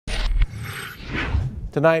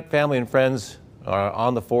Tonight, family and friends are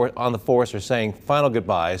on the force are saying final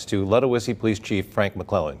goodbyes to Ludowici Police Chief Frank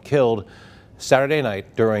McClelland, killed Saturday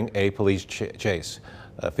night during a police chase.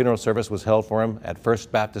 A funeral service was held for him at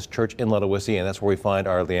First Baptist Church in Ludowici, and that's where we find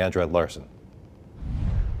our Leandra Larson.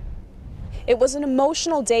 It was an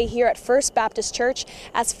emotional day here at First Baptist Church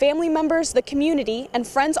as family members, the community, and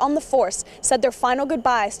friends on the force said their final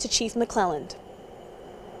goodbyes to Chief McClelland.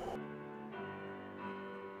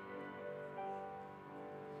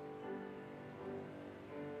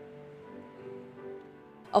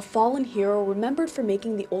 A fallen hero remembered for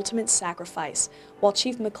making the ultimate sacrifice. While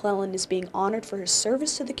Chief McClelland is being honored for his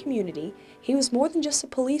service to the community, he was more than just a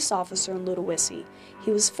police officer in Ludowici.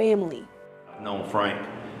 He was family. I've known Frank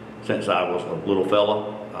since I was a little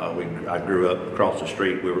fella. I grew up across the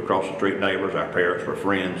street. We were across the street neighbors. Our parents were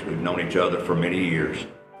friends. We've known each other for many years.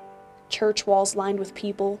 Church walls lined with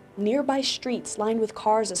people, nearby streets lined with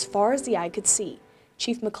cars as far as the eye could see.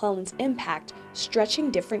 Chief McClelland's impact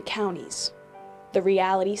stretching different counties. The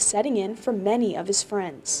reality setting in for many of his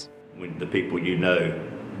friends. When the people you know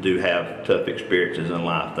do have tough experiences in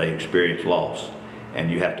life, they experience loss,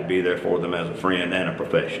 and you have to be there for them as a friend and a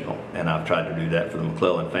professional. And I've tried to do that for the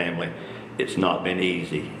McClelland family. It's not been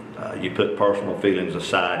easy. You put personal feelings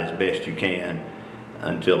aside as best you can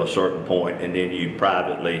until a certain point, and then you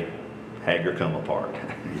privately have your come apart,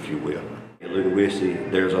 if you will. In Ludowici,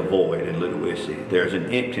 there's a void in Ludowici. There's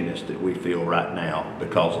an emptiness that we feel right now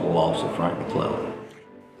because of the loss of Frank McClelland.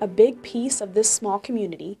 A big piece of this small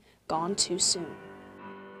community gone too soon.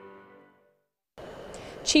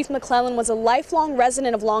 Chief McClelland was a lifelong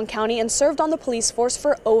resident of Long County and served on the police force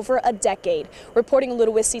for over a decade. Reporting in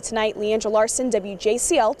Ludowici tonight, Leandra Larson,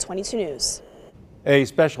 WJCL 22 News. A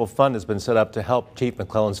special fund has been set up to help Chief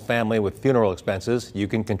McClelland's family with funeral expenses. You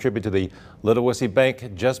can contribute to the Ludowici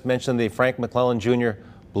Bank just mentioned the Frank McClelland Jr.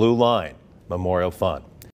 Blue Line Memorial Fund.